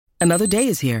Another day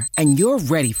is here, and you're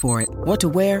ready for it. What to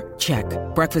wear? Check.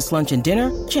 Breakfast, lunch, and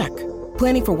dinner? Check.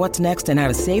 Planning for what's next and how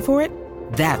to save for it?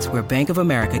 That's where Bank of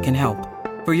America can help.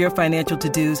 For your financial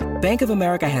to-dos, Bank of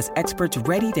America has experts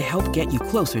ready to help get you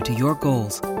closer to your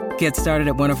goals. Get started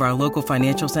at one of our local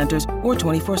financial centers or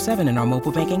 24/7 in our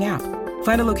mobile banking app.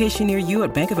 Find a location near you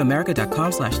at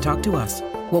bankofamerica.com/talktous.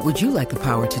 What would you like the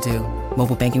power to do?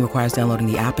 Mobile banking requires downloading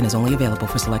the app and is only available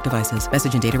for select devices.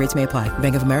 Message and data rates may apply.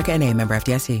 Bank of America N.A., member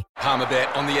FDIC.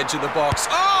 Palmerbet on the edge of the box.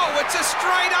 Oh, it's a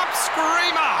straight-up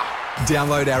screamer!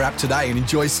 Download our app today and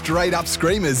enjoy straight-up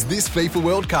screamers this FIFA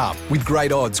World Cup with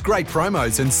great odds, great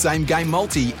promos and same-game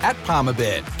multi at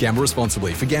Palmerbet. Gamble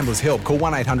responsibly. For Gamblers' Help, call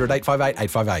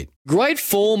 1-800-858-858. Great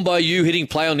form by you hitting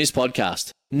play on this podcast.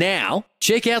 Now,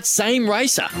 check out Same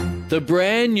Racer, the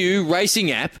brand new racing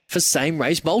app for same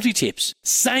race multi-tips.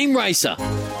 Same Racer.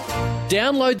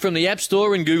 Download from the App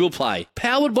Store and Google Play.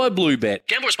 Powered by Bluebet.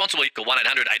 Gamble responsibly. Call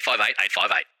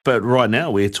 1-800-858-858. But right now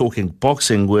we're talking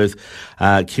boxing with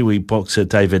Kiwi boxer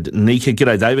David Nyika.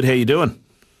 G'day, David. How you doing?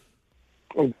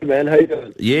 Oh, good, man. How you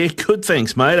doing? Yeah, good,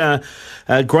 thanks, mate.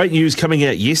 Great news coming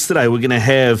out yesterday. We're going to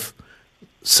have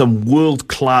some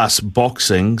world-class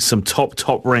boxing, some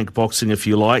top-rank boxing, if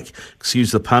you like, excuse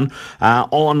the pun,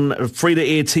 on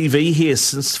free-to-air TV here.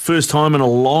 Since first time in a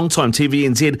long time,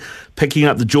 TVNZ picking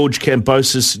up the George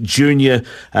Kambosos Jr.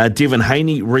 Devin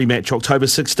Haney rematch October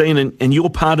 16, and you're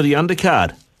part of the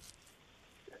undercard.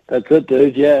 That's it,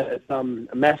 dude. Yeah, it's a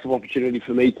massive opportunity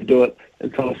for me to do it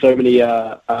in front of so many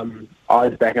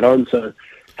eyes back at home. So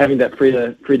having that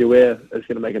free-to-air is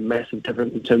going to make a massive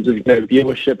difference in terms of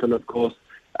viewership and, of course,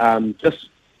 just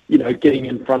getting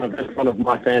in front of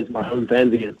my fans, my home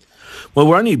fans again. Well,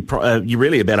 we're only you're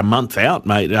really about a month out,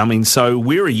 mate. I mean, so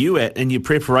where are you at in your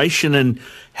preparation, and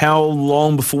how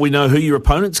long before we know who your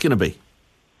opponent's going to be?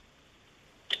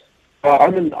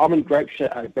 I'm in great shape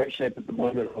at the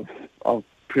moment. I've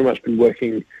pretty much been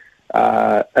working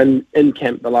in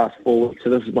camp the last 4 weeks, so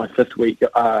this is my 5th week.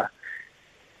 So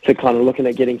kind of looking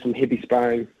at getting some heavy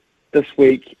sparring this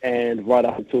week and right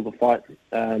up until the fight.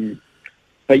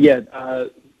 But yeah,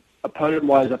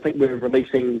 opponent-wise, I think we're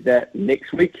releasing that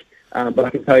next week. But I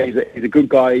can tell you he's a good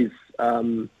guy. He's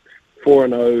 4-0, 4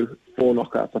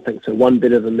 knockouts, I think, so one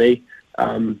better than me.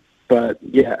 But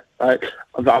yeah,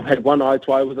 I've had one eye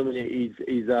try with him, and he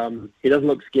doesn't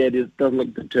look scared. He doesn't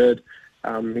look deterred.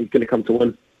 He's going to come to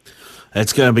win.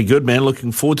 It's going to be good, man.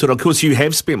 Looking forward to it. Of course, you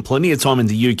have spent plenty of time in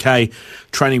the UK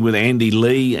training with Andy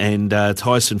Lee and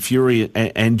Tyson Fury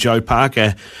and Joe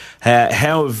Parker.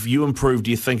 How have you improved,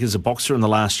 do you think, as a boxer in the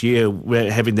last year,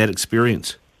 having that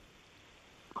experience?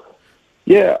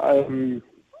 Yeah,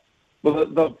 well,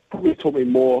 they've probably taught me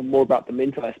more about the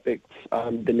mental aspects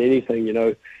than anything.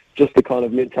 Just the kind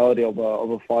of mentality of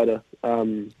a fighter.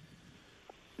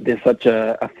 There's such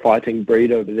a fighting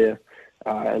breed over there.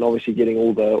 And obviously getting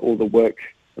all the work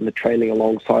and the training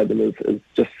alongside them is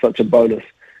just such a bonus.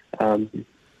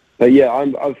 But yeah,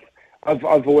 I've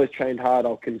always trained hard.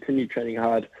 I'll continue training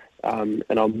hard, and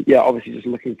I'm obviously just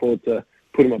looking forward to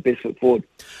putting my best foot forward.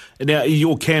 Now,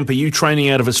 your camp, are you training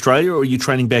out of Australia or are you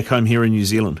training back home here in New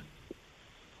Zealand?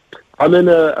 I'm in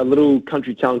a little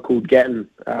country town called Gatton,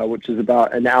 which is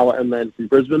about an hour inland from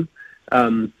Brisbane.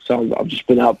 So I've just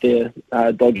been out there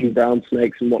dodging brown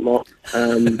snakes and whatnot,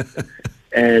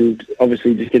 and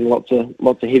obviously just getting lots of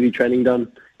heavy training done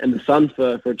in the sun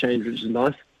for a change, which is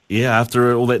nice. Yeah,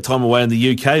 after all that time away in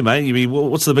the UK, mate, you mean,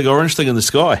 what's the big orange thing in the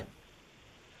sky?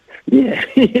 Yeah,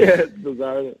 it's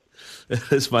bizarre, isn't it? It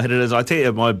is, mate, it is. I tell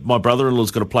you, my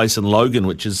brother-in-law's got a place in Logan,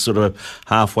 which is sort of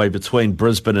halfway between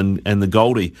Brisbane and the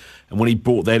Goldie. And when he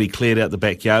bought that, he cleared out the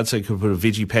backyard so he could put a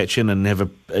veggie patch in and have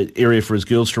an area for his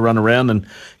girls to run around. And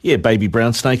yeah, baby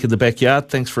brown snake in the backyard.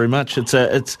 Thanks very much. It's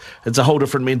a whole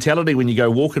different mentality when you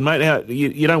go walking, mate.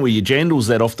 You don't wear your jandals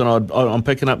that often. I'm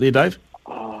picking up there, Dave.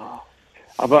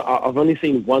 I've only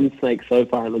seen one snake so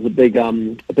far, and it was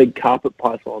a big carpet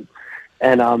python.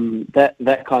 And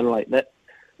that kind of like that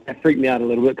freaked me out a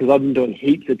little bit because I've been doing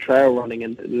heaps of trail running,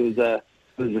 and it was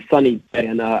a sunny day,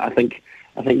 and I think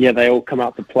they all come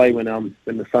out to play when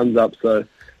the sun's up. So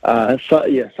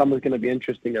summer's going to be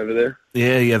interesting over there.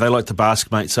 Yeah, they like to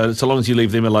bask, mate. So long as you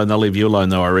leave them alone, they'll leave you alone,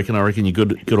 though. I reckon you're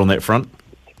good on that front.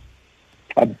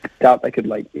 I doubt they could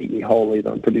eat me whole either.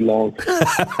 I'm pretty long.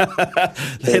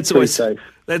 That's always safe.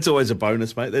 That's always a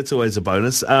bonus, mate. That's always a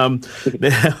bonus.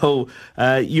 Now,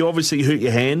 you obviously hurt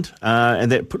your hand, and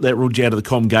that ruled you out of the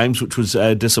Com Games, which was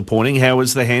disappointing. How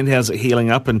is the hand? How's it healing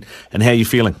up, and how are you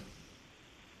feeling?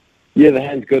 Yeah, the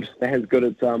hand's good.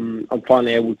 It's I'm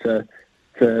finally able to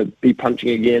be punching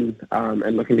again,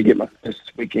 and looking to get my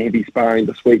first week of heavy sparring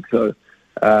this week. So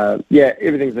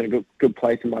everything's in a good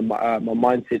place, and my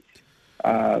mindset's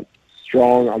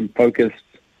strong. I'm focused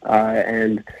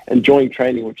and enjoying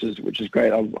training, which is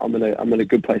great. I'm in a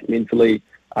good place mentally,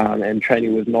 and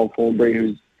training with Noel Thornbury,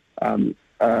 who's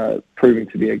proving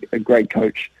to be a great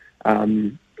coach.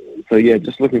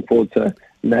 Just looking forward to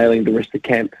nailing the rest of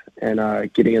camp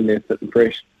and getting in there fit and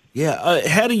fresh. Yeah,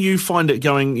 how do you find it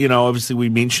going? You know, obviously we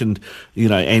mentioned,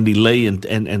 Andy Lee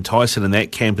and Tyson in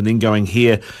that camp, and then going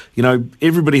here.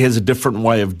 Everybody has a different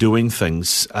way of doing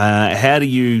things. How do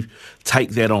you take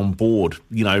that on board?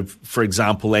 For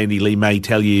example, Andy Lee may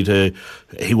tell you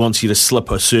he wants you to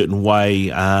slip a certain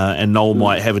way, and Noel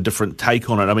might have a different take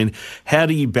on it. I mean, how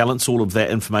do you balance all of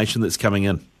that information that's coming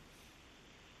in?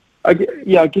 I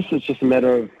guess it's just a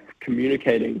matter of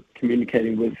communicating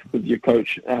with your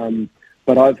coach.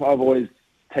 But I've always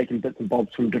taken bits and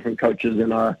bobs from different coaches,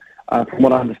 and from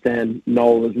what I understand,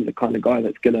 Noel isn't the kind of guy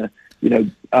that's going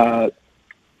to,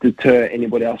 deter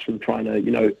anybody else from trying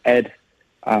to,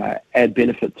 add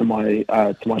benefit to my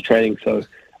training. So,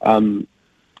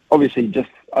 obviously,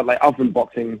 I've been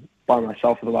boxing by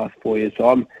myself for the last 4 years,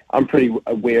 so I'm pretty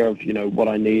aware of what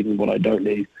I need and what I don't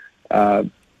need.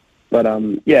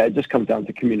 It just comes down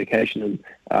to communication,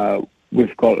 and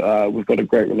we've got a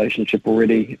great relationship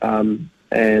already,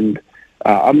 and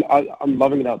I'm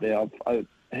loving it out there.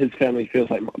 His family feels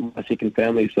like my second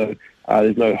family, so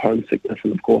there's no homesickness,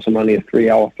 and of course I'm only a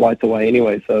 3-hour flight away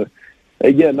anyway. So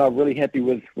really happy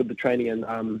with the training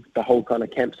and the whole kind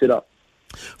of camp setup.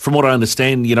 From what I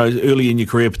understand, early in your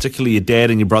career, particularly your dad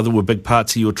and your brother were big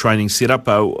parts of your training setup.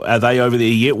 Are they over there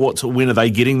yet? When are they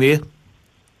getting there?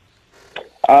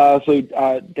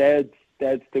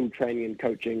 Dad's still training and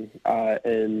coaching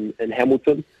in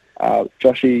Hamilton.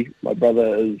 Joshy, my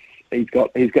brother, he's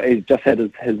just had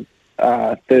his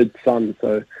third son,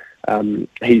 so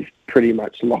he's pretty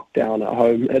much locked down at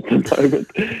home at the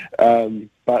moment.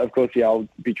 But of course, I'll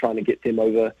be trying to get them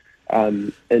over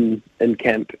in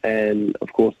camp, and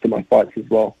of course to my fights as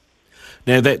well.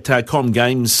 Now that Com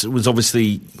Games was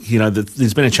obviously,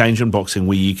 there's been a change in boxing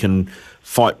where you can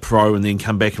fight pro and then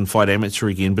come back and fight amateur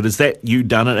again. But is that you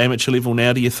done at amateur level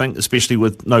now, do you think, especially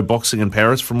with no boxing in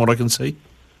Paris, from what I can see?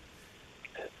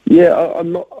 Yeah,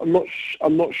 I'm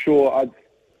not sure.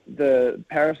 The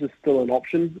Paris is still an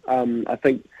option. I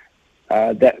think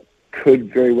that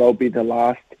could very well be the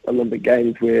last Olympic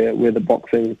Games where the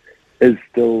boxing is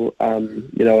still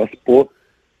a sport.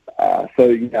 I've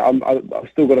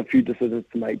still got a few decisions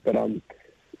to make, but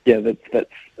that's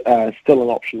still an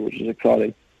option, which is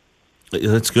exciting.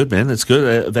 That's good, man. That's good.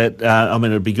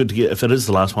 It'd be good to get, if it is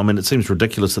the last one. I mean, it seems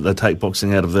ridiculous that they take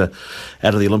boxing out of the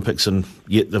Olympics, and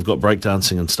yet they've got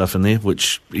breakdancing and stuff in there,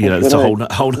 which it's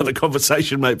a whole other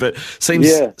conversation, mate. But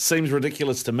seems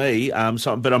ridiculous to me.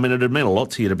 But I mean, it'd mean a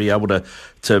lot to you to be able to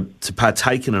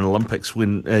partake in an Olympics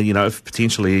when if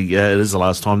potentially it is the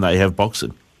last time they have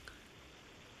boxing.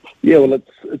 Yeah, well, it's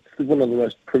one of the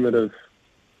most primitive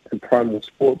and primal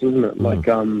sports, isn't it?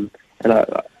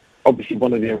 Obviously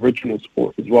one of the original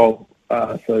sports as well.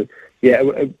 It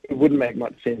wouldn't make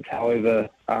much sense. However,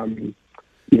 it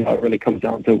really comes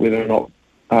down to whether or not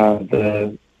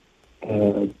the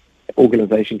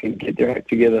organisation can get their act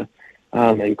together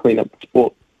and clean up the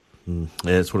sport. Yeah,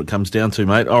 that's what it comes down to,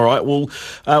 mate. All right, well,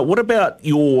 what about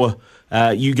you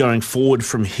going forward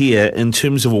from here in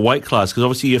terms of a weight class? Because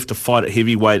obviously you have to fight at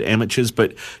heavyweight amateurs,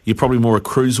 but you're probably more a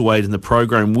cruiserweight in the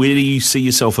program. Where do you see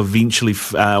yourself eventually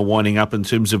winding up in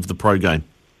terms of the pro game?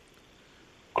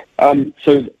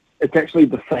 So it's actually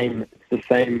the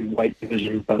same weight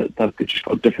division, but they've just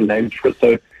got different names for it.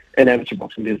 So in amateur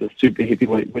boxing, there's a super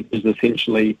heavyweight, which is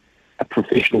essentially a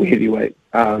professional heavyweight.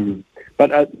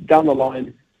 But down the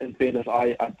line, in fairness,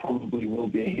 I probably will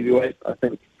be a heavyweight. I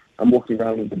think I'm walking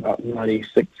around with about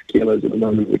 96 kilos at the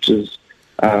moment, which is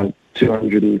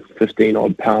 215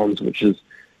 odd pounds, which is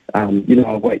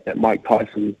a weight that Mike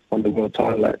Tyson won the world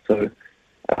title at. So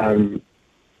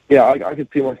I could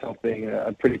see myself being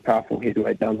a pretty powerful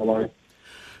heavyweight down the line.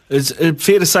 Is it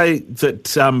fair to say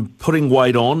that putting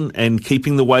weight on and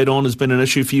keeping the weight on has been an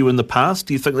issue for you in the past?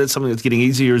 Do you think that's something that's getting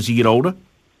easier as you get older?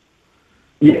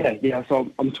 Yeah.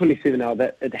 So I'm 27 now.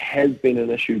 That it has been an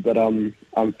issue, but I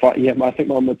think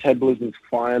my metabolism is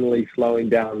finally slowing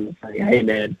down and saying, "Hey,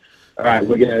 man, all right,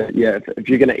 we're gonna if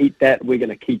you're gonna eat that, we're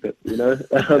gonna keep it."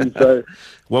 So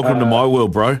welcome to my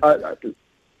world, bro.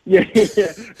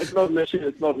 It's not an issue.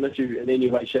 It's not an issue in any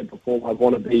way, shape, or form. I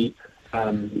want to be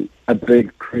a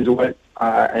big cruiserweight,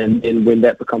 and when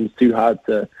that becomes too hard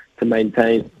to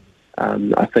maintain,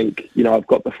 I think I've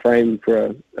got the frame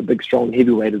for a big, strong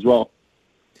heavyweight as well.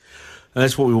 And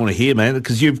that's what we want to hear, man,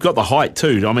 because you've got the height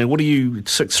too. I mean, what are you,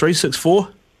 6'3", 6'4"?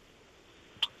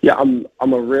 Yeah, I'm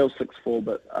a real 6'4",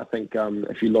 but I think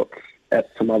if you look at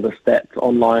some other stats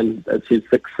online, it says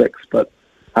 6'6", but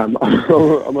I'm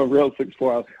a real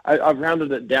 6'4". I've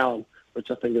rounded it down,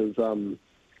 which I think is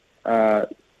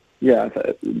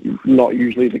not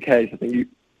usually the case. I think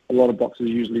a lot of boxers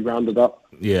usually round it up.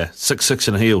 Yeah, 6'6"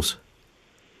 and heels.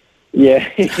 Yeah,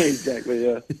 exactly.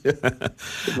 Yeah,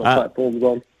 with my platforms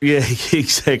on. Yeah,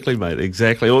 exactly, mate.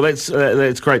 Exactly. Well, that's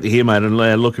great to hear, mate, and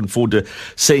looking forward to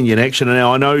seeing you in action. And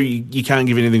now I know you can't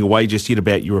give anything away just yet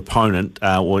about your opponent,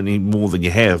 or any more than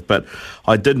you have, but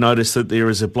I did notice that there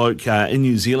is a bloke in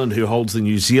New Zealand who holds the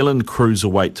New Zealand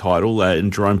cruiserweight title in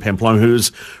Jerome Pamplona, who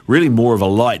is really more of a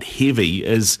light heavy.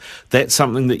 Is that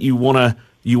something that you want to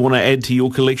add to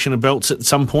your collection of belts at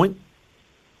some point?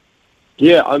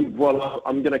 Yeah, I'm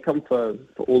going to come for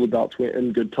all the belts. We're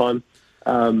in good time.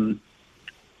 And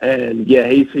yeah,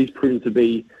 he's proven to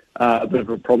be a bit of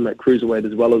a problem at cruiserweight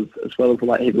as well as the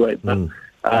light heavyweight. But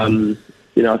I think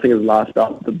his last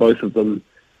bout, the both of them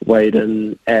weighed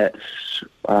in at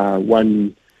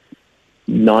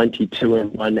 192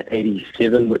 and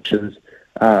 187, which is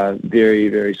very,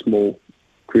 very small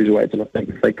cruiserweights. And I think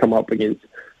if they come up against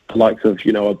the likes of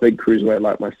a big cruiserweight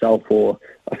like myself, or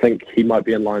I think he might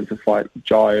be in line to fight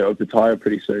Jai Opetaia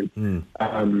pretty soon.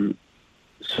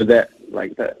 So that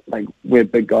we're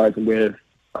big guys, and we're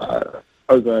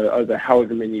over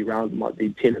however many rounds, it might be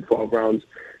 10 or 12 rounds.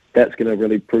 That's going to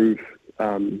really prove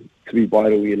to be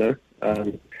vital,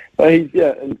 But he's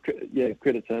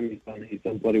credit to him. He's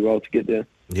done bloody well to get there.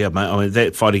 Yeah, mate. I mean,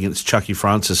 that fight against Chucky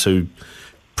Francis, who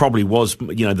probably was,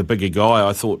 the bigger guy.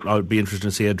 I thought I would be interested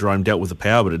to see how Jerome dealt with the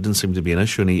power, but it didn't seem to be an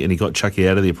issue, and he got Chucky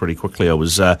out of there pretty quickly. I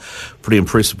was pretty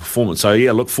impressive performance. So,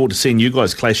 yeah, look forward to seeing you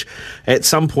guys clash at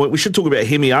some point. We should talk about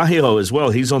Hemi Ahio as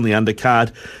well. He's on the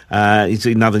undercard. He's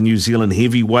another New Zealand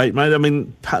heavyweight, mate. I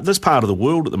mean, this part of the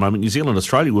world at the moment, New Zealand,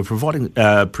 Australia, we're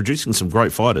producing some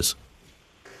great fighters.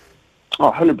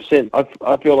 Oh, 100%.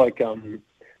 I feel like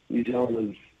New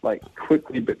Zealand is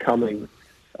quickly becoming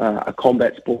a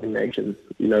combat sporting nation.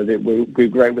 That we're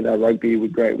great with our rugby, we're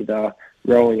great with our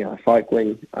rowing, our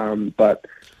cycling, but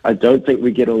I don't think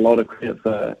we get a lot of credit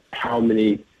for how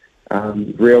many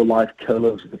real life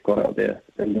killers we've got out there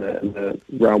in the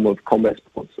realm of combat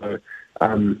sports. So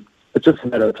it's just a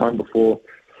matter of time before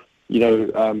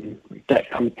that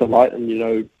comes to light.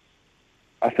 And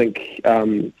I think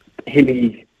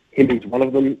Hemi's one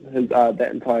of them.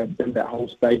 That whole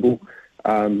stable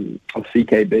of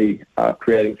CKB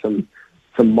creating some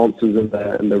monsters in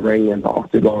the ring and the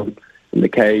octagon and the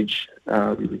cage.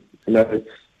 It's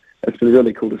been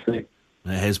really cool to see. It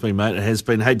has been, mate. It has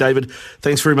been. Hey, David,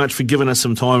 thanks very much for giving us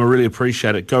some time. I really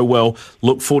appreciate it. Go well.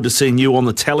 Look forward to seeing you on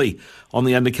the tally on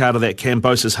the undercard of that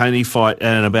Kambosos Haney fight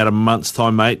in about a month's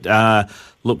time, mate.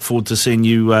 Look forward to seeing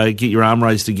you get your arm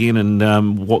raised again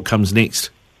and what comes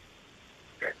next.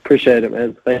 Appreciate it,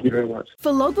 man. Thank you very much.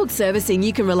 For logbook servicing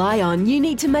you can rely on, you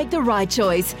need to make the right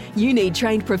choice. You need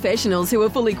trained professionals who are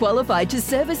fully qualified to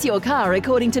service your car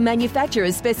according to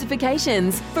manufacturer's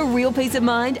specifications. For real peace of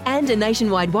mind and a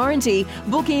nationwide warranty,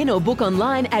 book in or book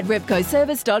online at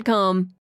repcoservice.com.